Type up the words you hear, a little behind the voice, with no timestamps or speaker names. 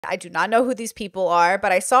I do not know who these people are,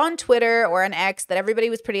 but I saw on Twitter or on X that everybody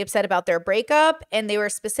was pretty upset about their breakup and they were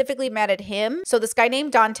specifically mad at him. So this guy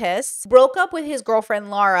named Dantes broke up with his girlfriend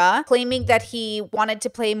Laura, claiming that he wanted to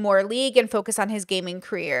play more League and focus on his gaming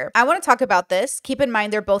career. I want to talk about this. Keep in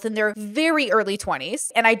mind, they're both in their very early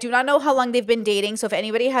 20s, and I do not know how long they've been dating. So if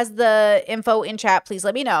anybody has the info in chat, please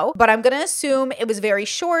let me know. But I'm going to assume it was very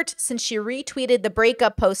short since she retweeted the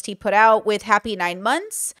breakup post he put out with happy 9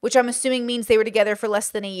 months, which I'm assuming means they were together for less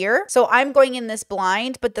than a year. So I'm going in this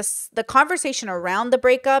blind, but the conversation around the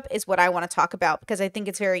breakup is what I want to talk about because I think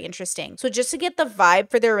it's very interesting. So just to get the vibe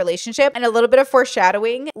for their relationship and a little bit of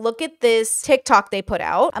foreshadowing, look at this TikTok they put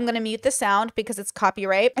out. I'm going to mute the sound because it's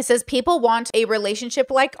copyright. It says, people want a relationship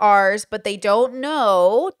like ours, but they don't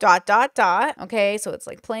know ... Okay, so it's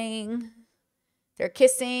like playing. They're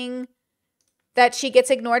kissing. That she gets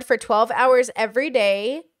ignored for 12 hours every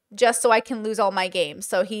day just so I can lose all my games.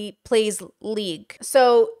 So he plays League.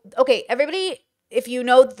 So, okay, everybody, if you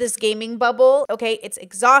know this gaming bubble, okay, it's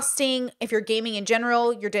exhausting. If you're gaming in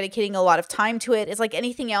general, you're dedicating a lot of time to it. It's like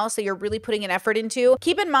anything else that you're really putting an effort into.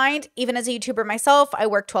 Keep in mind, even as a YouTuber myself, I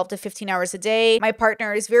work 12 to 15 hours a day. My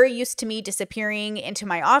partner is very used to me disappearing into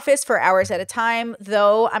my office for hours at a time,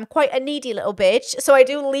 though I'm quite a needy little bitch. So I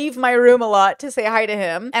do leave my room a lot to say hi to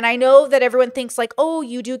him. And I know that everyone thinks like, oh,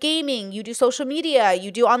 you do gaming, you do social media,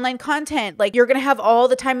 you do online content, like you're gonna have all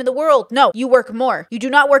the time in the world. No, you work more. You do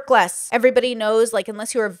not work less. Everybody knows, like,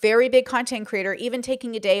 unless you're a very big content creator, even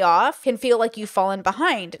taking a day off can feel like you've fallen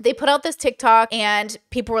behind. They put out this TikTok and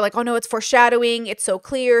people were like, oh no, it's foreshadowing. It's so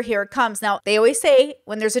clear. Here it comes. Now, they always say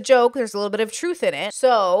when there's a joke, there's a little bit of truth in it.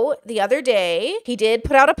 So the other day, he did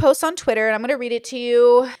put out a post on Twitter and I'm going to read it to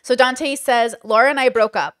you. So Dante says, Laura and I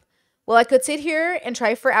broke up. Well, I could sit here and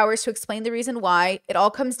try for hours to explain the reason why. It all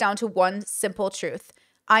comes down to one simple truth.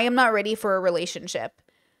 I am not ready for a relationship.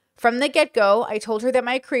 From the get-go, I told her that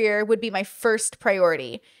my career would be my first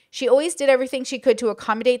priority. She always did everything she could to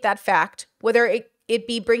accommodate that fact, whether it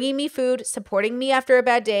be bringing me food, supporting me after a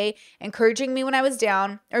bad day, encouraging me when I was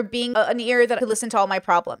down, or being an ear that could listen to all my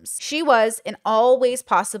problems. She was, in all ways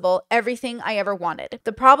possible, everything I ever wanted.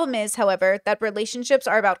 The problem is, however, that relationships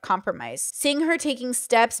are about compromise. Seeing her taking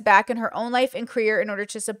steps back in her own life and career in order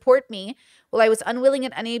to support me, while I was unwilling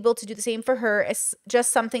and unable to do the same for her, is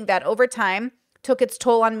just something that, over time, took its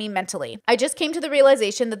toll on me mentally. I just came to the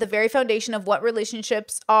realization that the very foundation of what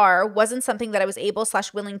relationships are wasn't something that I was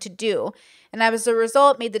able/willing to do, and I, as a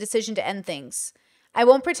result, made the decision to end things. I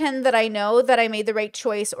won't pretend that I know that I made the right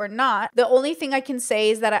choice or not. The only thing I can say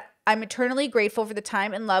is that I'm eternally grateful for the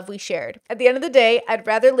time and love we shared. At the end of the day, I'd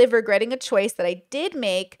rather live regretting a choice that I did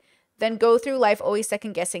make than go through life always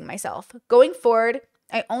second-guessing myself. Going forward,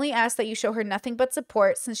 I only ask that you show her nothing but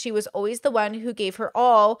support, since she was always the one who gave her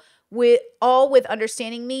all with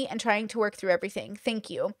understanding me and trying to work through everything. Thank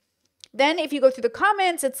you. Then if you go through the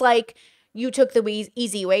comments, it's like, you took the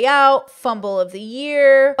easy way out, fumble of the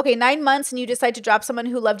year. Okay, 9 months and you decide to drop someone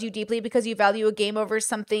who loved you deeply because you value a game over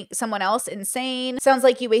someone else. Insane. Sounds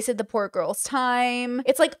like you wasted the poor girl's time.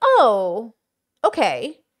 It's like, oh,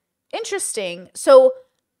 okay, interesting. So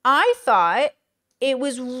I thought it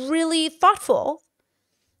was really thoughtful.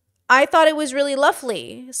 I thought it was really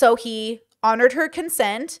lovely. So he honored her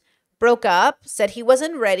consent, broke up, said he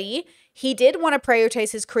wasn't ready. He did want to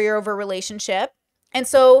prioritize his career over relationship. And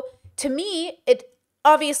so to me,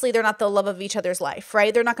 obviously they're not the love of each other's life,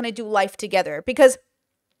 right? They're not going to do life together, because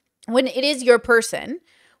when it is your person,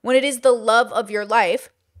 when it is the love of your life,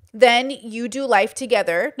 then you do life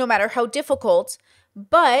together, no matter how difficult.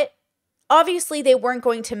 But obviously they weren't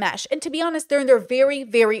going to mesh. And to be honest, they're in their very,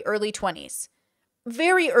 very early 20s.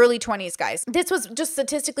 Very early 20s, guys. This was just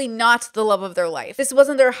statistically not the love of their life. This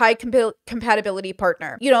wasn't their high compatibility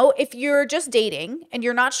partner. You know, if you're just dating and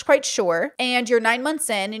you're not quite sure and you're 9 months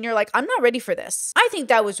in and you're like, I'm not ready for this. I think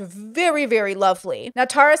that was very, very lovely. Now,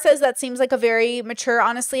 Tara says that seems like a very mature,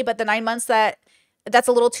 honestly, but the 9 months, that's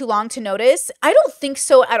a little too long to notice. I don't think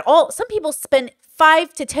so at all. Some people spend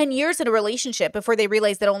 5 to 10 years in a relationship before they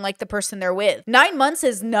realize they don't like the person they're with. 9 months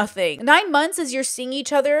is nothing. 9 months is you're seeing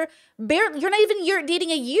each other. You're not even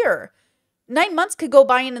dating a year. 9 months could go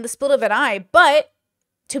by in the split of an eye. But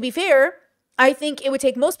to be fair, I think it would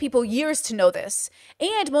take most people years to know this.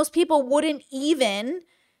 And most people wouldn't even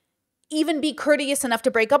be courteous enough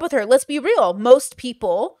to break up with her. Let's be real. Most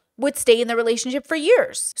people would stay in the relationship for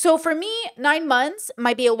years. So for me, 9 months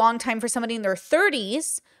might be a long time for somebody in their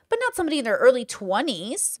 30s, but not somebody in their early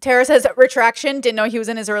 20s. Tara says, retraction, didn't know he was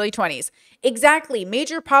in his early 20s. Exactly.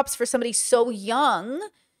 Major props for somebody so young,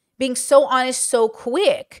 being so honest so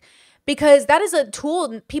quick, because that is a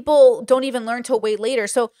tool people don't even learn till way later.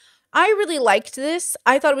 So I really liked this.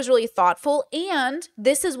 I thought it was really thoughtful. And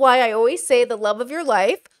this is why I always say the love of your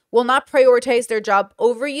life will not prioritize their job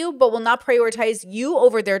over you, but will not prioritize you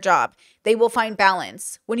over their job. They will find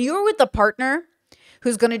balance. When you're with a partner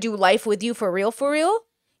who's going to do life with you for real,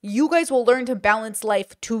 you guys will learn to balance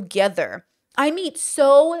life together. I meet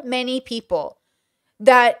so many people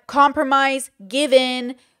that compromise, give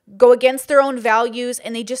in, go against their own values,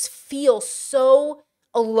 and they just feel so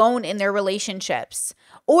alone in their relationships.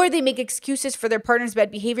 Or they make excuses for their partner's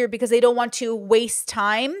bad behavior because they don't want to waste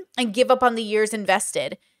time and give up on the years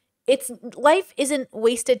invested. Life isn't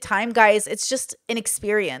wasted time, guys. It's just an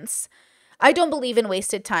experience. I don't believe in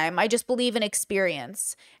wasted time. I just believe in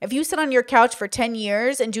experience. If you sit on your couch for 10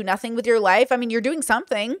 years and do nothing with your life, I mean, you're doing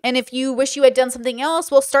something. And if you wish you had done something else,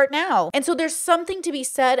 well, start now. And so there's something to be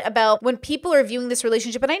said about when people are viewing this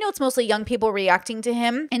relationship, and I know it's mostly young people reacting to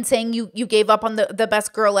him and saying you gave up on the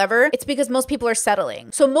best girl ever. It's because most people are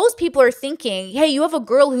settling. So most people are thinking, hey, you have a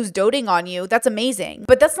girl who's doting on you. That's amazing.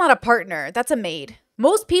 But that's not a partner. That's a maid.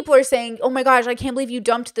 Most people are saying, oh my gosh, I can't believe you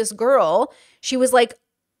dumped this girl. She was like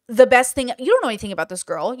the best thing. You don't know anything about this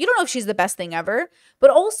girl. You don't know if she's the best thing ever. But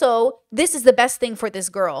also, this is the best thing for this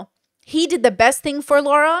girl. He did the best thing for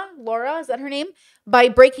Laura. Laura, is that her name? By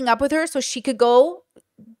breaking up with her so she could go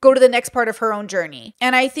to the next part of her own journey.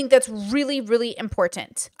 And I think that's really, really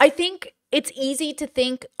important. I think it's easy to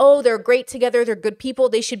think, oh, they're great together. They're good people.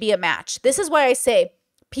 They should be a match. This is why I say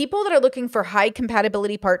people that are looking for high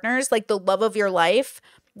compatibility partners, like the love of your life,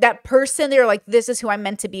 that person, they're like, this is who I'm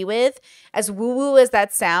meant to be with, as woo-woo as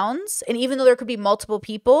that sounds. And even though there could be multiple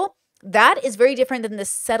people, that is very different than the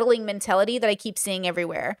settling mentality that I keep seeing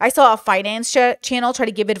everywhere. I saw a finance channel try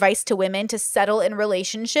to give advice to women to settle in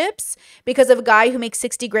relationships because of a guy who makes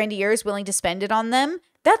 60 grand a year is willing to spend it on them.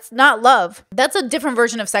 That's not love. That's a different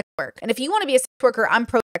version of sex work. And if you want to be a sex worker, I'm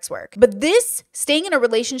pro sex work. But this, staying in a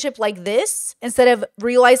relationship like this, instead of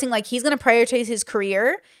realizing like he's going to prioritize his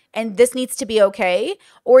career and this needs to be okay,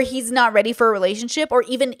 or he's not ready for a relationship, or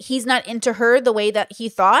even he's not into her the way that he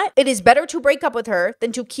thought, it is better to break up with her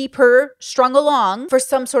than to keep her strung along for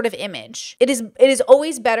some sort of image. It is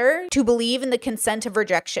always better to believe in the consent of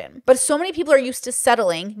rejection. But so many people are used to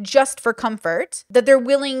settling just for comfort that they're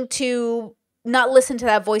willing to not listen to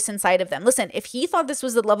that voice inside of them. Listen, if he thought this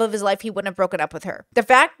was the love of his life, he wouldn't have broken up with her. The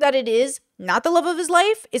fact that it is not the love of his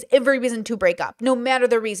life is every reason to break up, no matter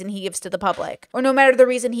the reason he gives to the public, or no matter the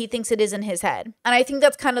reason he thinks it is in his head. And I think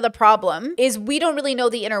that's kind of the problem, is we don't really know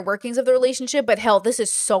the inner workings of the relationship, but hell, this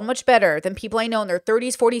is so much better than people I know in their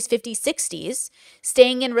 30s, 40s, 50s, 60s,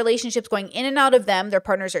 staying in relationships, going in and out of them. Their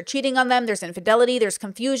partners are cheating on them. There's infidelity. There's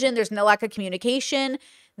confusion. There's no lack of communication.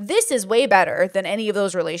 This is way better than any of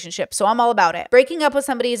those relationships. So I'm all about it. Breaking up with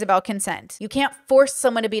somebody is about consent. You can't force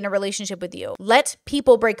someone to be in a relationship with you. Let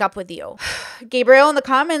people break up with you. Gabriel in the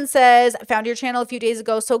comments says, found your channel a few days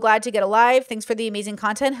ago. So glad to get alive. Thanks for the amazing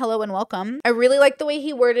content. Hello and welcome. I really like the way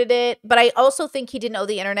he worded it, but I also think he didn't know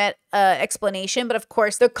the internet explanation. But of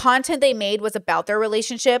course, the content they made was about their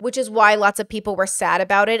relationship, which is why lots of people were sad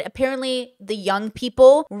about it. Apparently, the young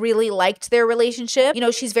people really liked their relationship. You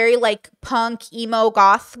know, she's very like punk, emo,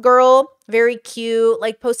 goth girl, very cute,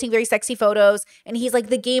 like posting very sexy photos, and he's like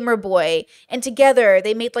the gamer boy, and together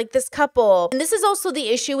they made like this couple. And this is also the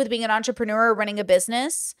issue with being an entrepreneur or running a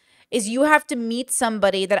business, is you have to meet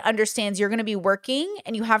somebody that understands you're going to be working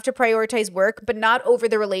and you have to prioritize work, but not over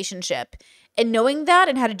the relationship. And knowing that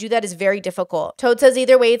and how to do that is very difficult. Toad says,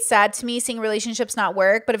 either way, it's sad to me seeing relationships not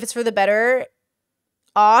work, but if it's for the better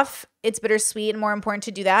off, it's bittersweet and more important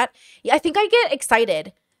to do that. Yeah, I think I get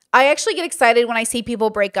excited. I actually get excited when I see people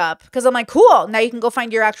break up because I'm like, cool, now you can go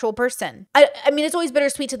find your actual person. I mean, it's always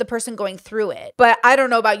bittersweet to the person going through it. But I don't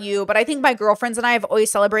know about you, but I think my girlfriends and I have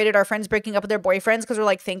always celebrated our friends breaking up with their boyfriends because we're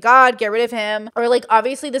like, thank God, get rid of him. Or like,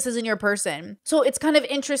 obviously this isn't your person. So it's kind of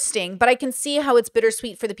interesting, but I can see how it's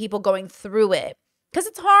bittersweet for the people going through it. Because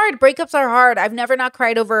it's hard. Breakups are hard. I've never not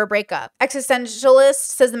cried over a breakup. Existentialist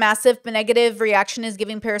says the massive negative reaction is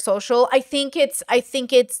giving parasocial. I think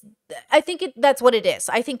that's what it is.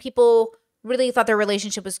 I think people really thought their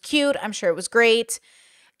relationship was cute. I'm sure it was great.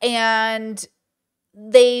 And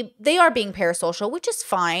they are being parasocial, which is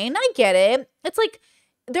fine. I get it. It's like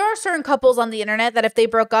there are certain couples on the internet that if they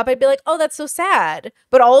broke up, I'd be like, oh, that's so sad.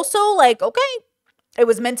 But also like, okay, it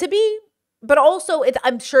was meant to be. But also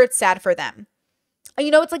I'm sure it's sad for them. You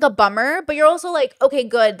know, it's like a bummer, but you're also like, okay,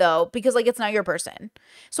 good though, because like it's not your person.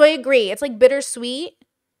 So I agree. It's like bittersweet,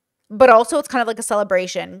 but also it's kind of like a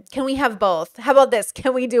celebration. Can we have both? How about this?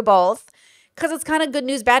 Can we do both? Because it's kind of good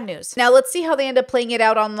news, bad news. Now let's see how they end up playing it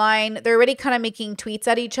out online. They're already kind of making tweets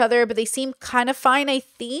at each other, but they seem kind of fine, I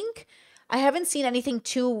think. I haven't seen anything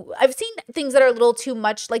I've seen things that are a little too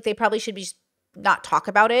much, like they probably should be not talk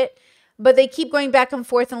about it. But they keep going back and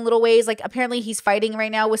forth in little ways. Like apparently he's fighting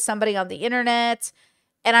right now with somebody on the internet.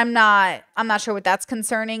 And I'm not sure what that's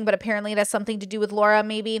concerning, but apparently it has something to do with Laura,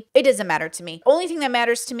 maybe. It doesn't matter to me. Only thing that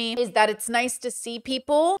matters to me is that it's nice to see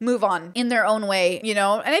people move on in their own way, you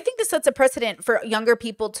know? And I think this sets a precedent for younger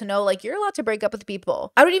people to know, like, you're allowed to break up with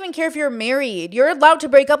people. I don't even care if you're married. You're allowed to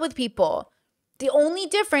break up with people. The only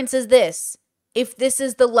difference is this. If this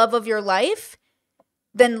is the love of your life,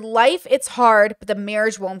 then life, it's hard, but the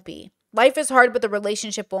marriage won't be. Life is hard, but the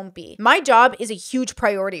relationship won't be. My job is a huge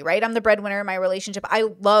priority, right? I'm the breadwinner in my relationship. I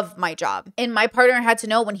love my job. And my partner had to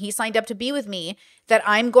know when he signed up to be with me that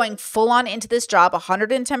I'm going full on into this job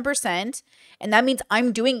 110%. And that means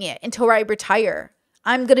I'm doing it until I retire.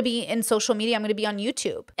 I'm going to be in social media. I'm going to be on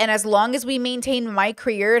YouTube. And as long as we maintain my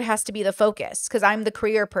career, it has to be the focus because I'm the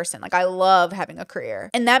career person. Like I love having a career.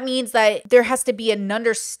 And that means that there has to be an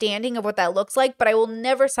understanding of what that looks like, but I will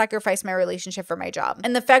never sacrifice my relationship for my job.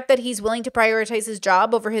 And the fact that he's willing to prioritize his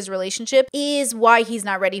job over his relationship is why he's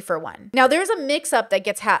not ready for one. Now, there's a mix-up that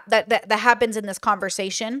gets that happens in this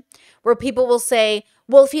conversation where people will say,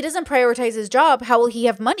 well, if he doesn't prioritize his job, how will he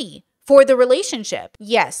have money for the relationship?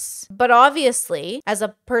 Yes. But obviously, as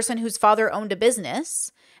a person whose father owned a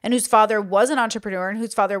business and whose father was an entrepreneur and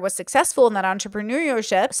whose father was successful in that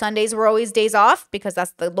entrepreneurship, Sundays were always days off because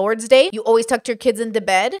that's the Lord's day. You always tucked your kids into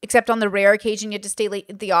bed, except on the rare occasion you had to stay late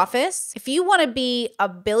at the office. If you want to be a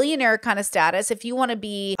billionaire kind of status, if you want to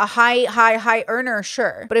be a high earner,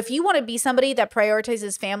 sure. But if you want to be somebody that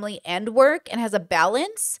prioritizes family and work and has a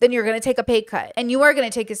balance, then you're going to take a pay cut and you are going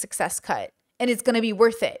to take a success cut. And it's going to be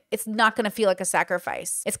worth it. It's not going to feel like a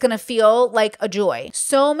sacrifice. It's going to feel like a joy.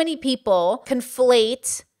 So many people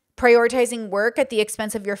conflate prioritizing work at the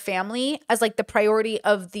expense of your family as like the priority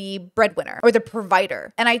of the breadwinner or the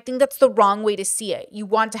provider. And I think that's the wrong way to see it. You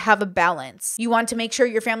want to have a balance. You want to make sure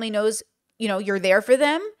your family knows, you know, you're there for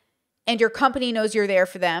them and your company knows you're there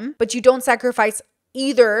for them, but you don't sacrifice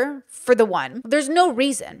either for the one. There's no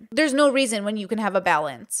reason. There's no reason when you can have a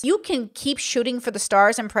balance. You can keep shooting for the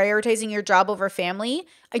stars and prioritizing your job over family.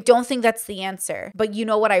 I don't think that's the answer. But you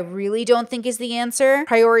know what I really don't think is the answer?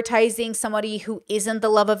 Prioritizing somebody who isn't the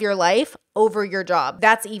love of your life over your job.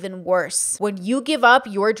 That's even worse. When you give up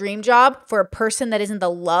your dream job for a person that isn't the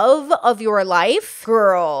love of your life,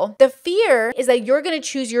 girl, the fear is that you're going to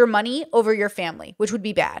choose your money over your family, which would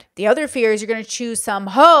be bad. The other fear is you're going to choose some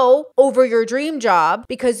hoe over your dream job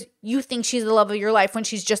because you think she's the love of your life when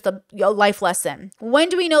she's just a life lesson. When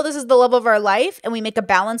do we know this is the love of our life and we make a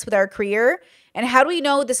balance with our career? And how do we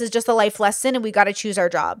know this is just a life lesson and we got to choose our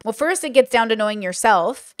job? Well, first it gets down to knowing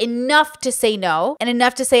yourself enough to say no and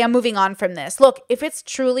enough to say I'm moving on from this. Look, if it's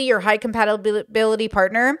truly your high compatibility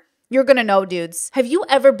partner, you're going to know, dudes. Have you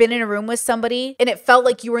ever been in a room with somebody and it felt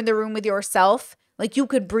like you were in the room with yourself? Like you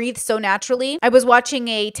could breathe so naturally. I was watching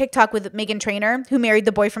a TikTok with Meghan Trainor, who married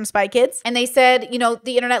the boy from Spy Kids. And they said, you know,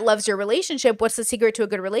 the internet loves your relationship. What's the secret to a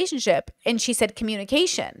good relationship? And she said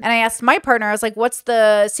communication. And I asked my partner, I was like, what's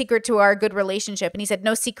the secret to our good relationship? And he said,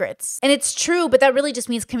 no secrets. And it's true, but that really just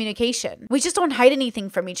means communication. We just don't hide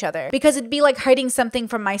anything from each other because it'd be like hiding something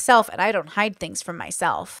from myself. And I don't hide things from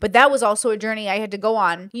myself. But that was also a journey I had to go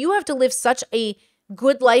on. You have to live such a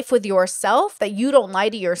good life with yourself that you don't lie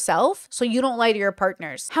to yourself, so you don't lie to your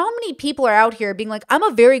partners. How many people are out here being like, I'm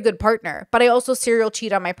a very good partner, but I also serial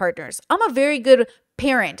cheat on my partners. I'm a very good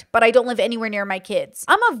parent, but I don't live anywhere near my kids.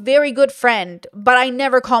 I'm a very good friend, but I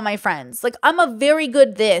never call my friends. Like, I'm a very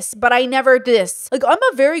good this, but I never this. Like, I'm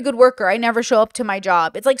a very good worker. I never show up to my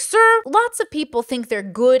job. It's like, sir, lots of people think they're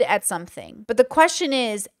good at something. But the question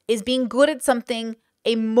is being good at something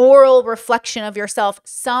a moral reflection of yourself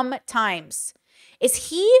sometimes? Is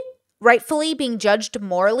he rightfully being judged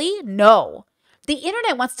morally? No. The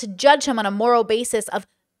internet wants to judge him on a moral basis of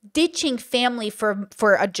ditching family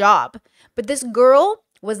for a job. But this girl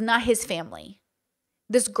was not his family.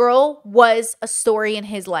 This girl was a story in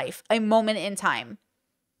his life, a moment in time.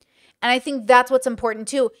 And I think that's what's important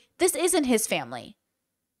too. This isn't his family.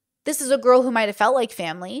 This is a girl who might have felt like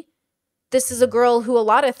family. This is a girl who a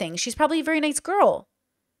lot of things. She's probably a very nice girl.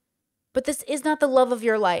 But this is not the love of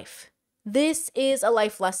your life. This is a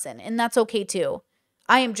life lesson, and that's okay too.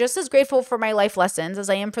 I am just as grateful for my life lessons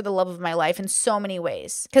as I am for the love of my life in so many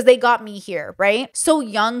ways, because they got me here, right? So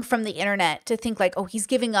young from the internet to think like, oh, he's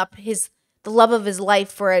giving up the love of his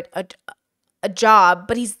life for a job,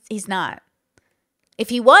 but he's not. If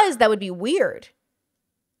he was, that would be weird,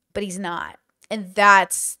 but he's not. And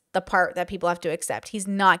that's the part that people have to accept. He's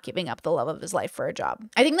not giving up the love of his life for a job.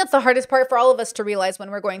 I think that's the hardest part for all of us to realize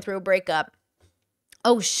when we're going through a breakup.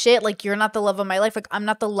 oh shit, like you're not the love of my life. Like I'm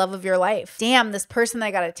not the love of your life. Damn, this person that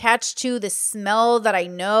I got attached to, the smell that I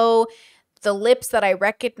know, the lips that I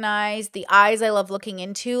recognize, the eyes I love looking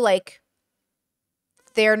into, like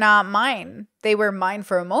they're not mine. They were mine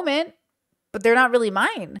for a moment, but they're not really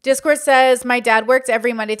mine. Discord says, my dad worked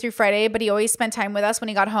every Monday through Friday, but he always spent time with us when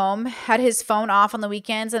he got home, had his phone off on the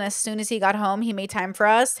weekends, and as soon as he got home, he made time for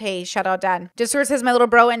us. Hey, shout out dad. Discord says, my little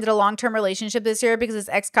bro ended a long-term relationship this year because his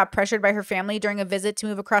ex got pressured by her family during a visit to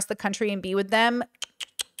move across the country and be with them.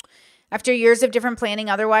 After years of different planning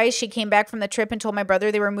otherwise, she came back from the trip and told my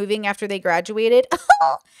brother they were moving after they graduated.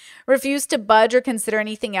 Refused to budge or consider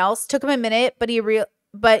anything else. Took him a minute,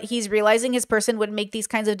 but he's realizing his person wouldn't make these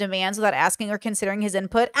kinds of demands without asking or considering his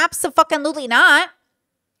input. Abso-fucking-lutely not.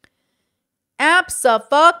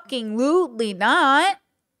 Abso-fucking-lutely not.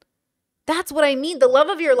 That's what I mean. The love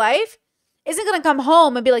of your life isn't going to come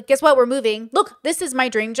home and be like, guess what? We're moving. Look, this is my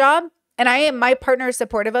dream job. And my partner is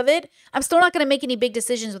supportive of it. I'm still not going to make any big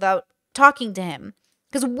decisions without talking to him.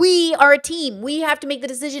 Because we are a team. We have to make the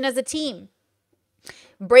decision as a team.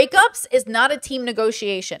 Breakups is not a team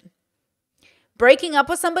negotiation. Breaking up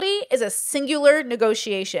with somebody is a singular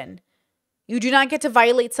negotiation. You do not get to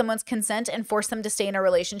violate someone's consent and force them to stay in a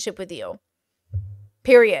relationship with you.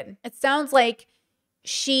 Period. It sounds like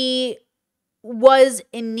she was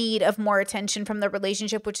in need of more attention from the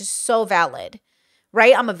relationship, which is so valid,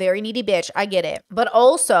 right? I'm a very needy bitch. I get it. But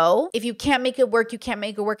also, if you can't make it work, you can't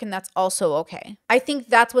make it work, and that's also okay. I think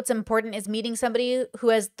that's what's important, is meeting somebody who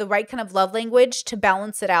has the right kind of love language to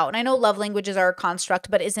balance it out. And I know love languages are a construct,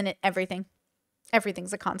 but isn't it everything?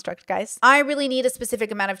 Everything's a construct, guys. I really need a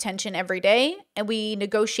specific amount of attention every day, and we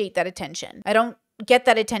negotiate that attention. I don't get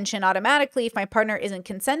that attention automatically if my partner isn't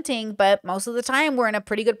consenting, but most of the time we're in a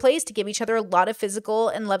pretty good place to give each other a lot of physical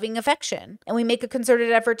and loving affection. And we make a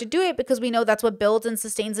concerted effort to do it because we know that's what builds and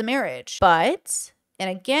sustains a marriage. But, and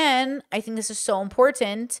again, I think this is so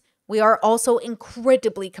important, we are also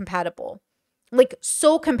incredibly compatible. Like,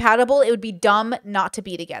 so compatible, it would be dumb not to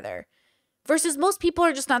be together. Versus most people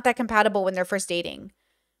are just not that compatible when they're first dating.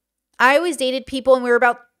 I always dated people and we were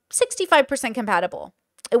about 65% compatible.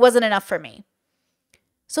 It wasn't enough for me.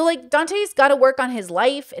 So like Dante's got to work on his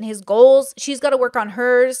life and his goals. She's got to work on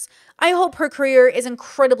hers. I hope her career is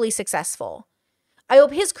incredibly successful. I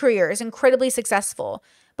hope his career is incredibly successful.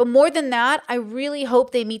 But more than that, I really hope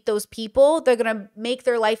they meet those people that are going to make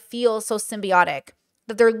their life feel so symbiotic.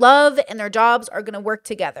 That their love and their jobs are going to work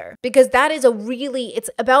together. Because that is it's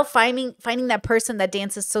about finding that person that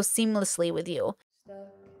dances so seamlessly with you. Stuck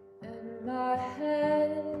in my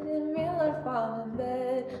head, in real life I'm in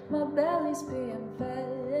bed, my belly's being fed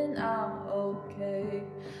and I'm okay.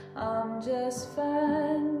 I'm just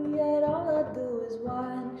fine, yet all I do is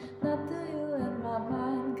whine, not to you in my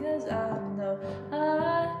mind, cause I know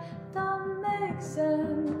I don't make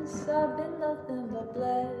sense. I've been nothing but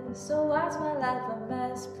blessed, so why's my life a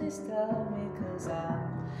mess? Please tell me, cause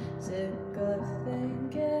I'm sick of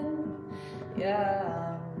thinking,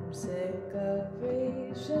 yeah, I'm sick of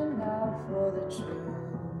reaching out for the truth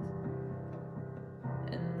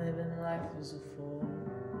and living life as a fool.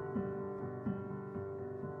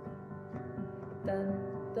 Dun